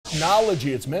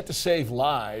technology. It's meant to save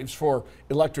lives for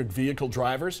electric vehicle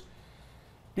drivers.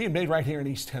 Being made right here in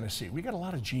East Tennessee. We got a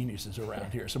lot of geniuses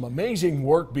around here. Some amazing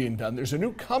work being done. There's a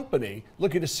new company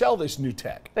looking to sell this new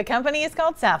tech. The company is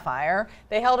called Sapphire.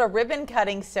 They held a ribbon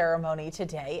cutting ceremony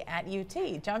today at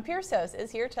UT. John Piersos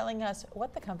is here telling us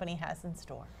what the company has in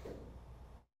store.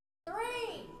 3,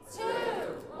 2,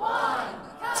 1,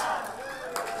 cut!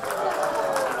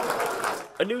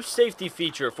 A new safety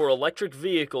feature for electric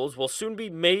vehicles will soon be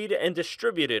made and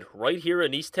distributed right here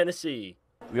in East Tennessee.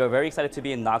 We are very excited to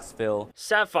be in Knoxville.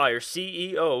 Sapphire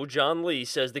CEO John Lee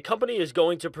says the company is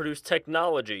going to produce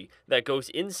technology that goes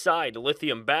inside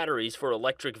lithium batteries for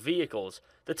electric vehicles.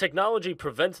 The technology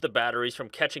prevents the batteries from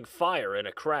catching fire in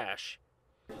a crash.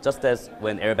 Just as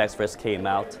when airbags first came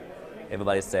out,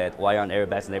 everybody said, why aren't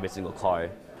airbags in every single car?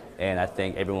 And I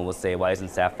think everyone will say, why isn't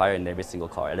Sapphire in every single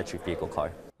car, electric vehicle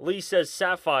car? Lee says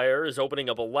Sapphire is opening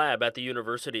up a lab at the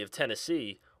University of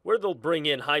Tennessee where they'll bring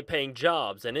in high-paying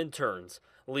jobs and interns.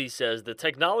 Lee says the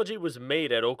technology was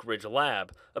made at Oak Ridge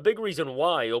Lab, a big reason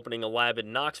why opening a lab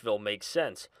in Knoxville makes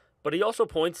sense. But he also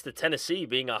points to Tennessee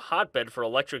being a hotbed for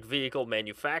electric vehicle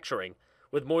manufacturing,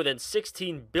 with more than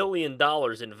 $16 billion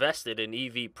invested in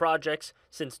EV projects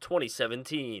since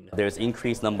 2017. There's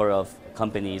increased number of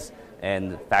companies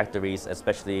and factories,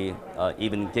 especially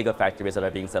even gigafactories that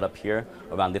are being set up here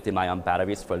around lithium-ion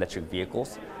batteries for electric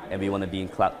vehicles, and we want to be in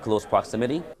close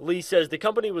proximity. Lee says the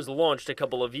company was launched a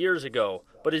couple of years ago,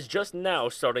 but is just now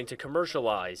starting to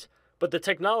commercialize. But the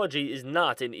technology is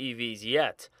not in EVs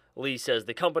yet. Lee says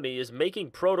the company is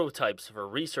making prototypes for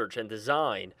research and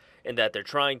design, and that they're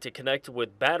trying to connect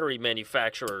with battery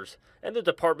manufacturers and the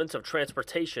Departments of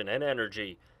Transportation and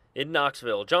Energy. In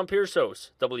Knoxville, John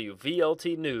Piersos,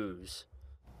 WVLT News.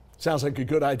 Sounds like a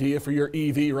good idea for your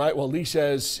EV, right? Well, Lee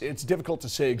says it's difficult to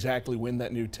say exactly when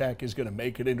that new tech is going to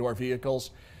make it into our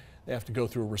vehicles. They have to go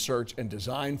through a research and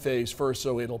design phase first,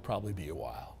 so it'll probably be a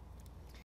while.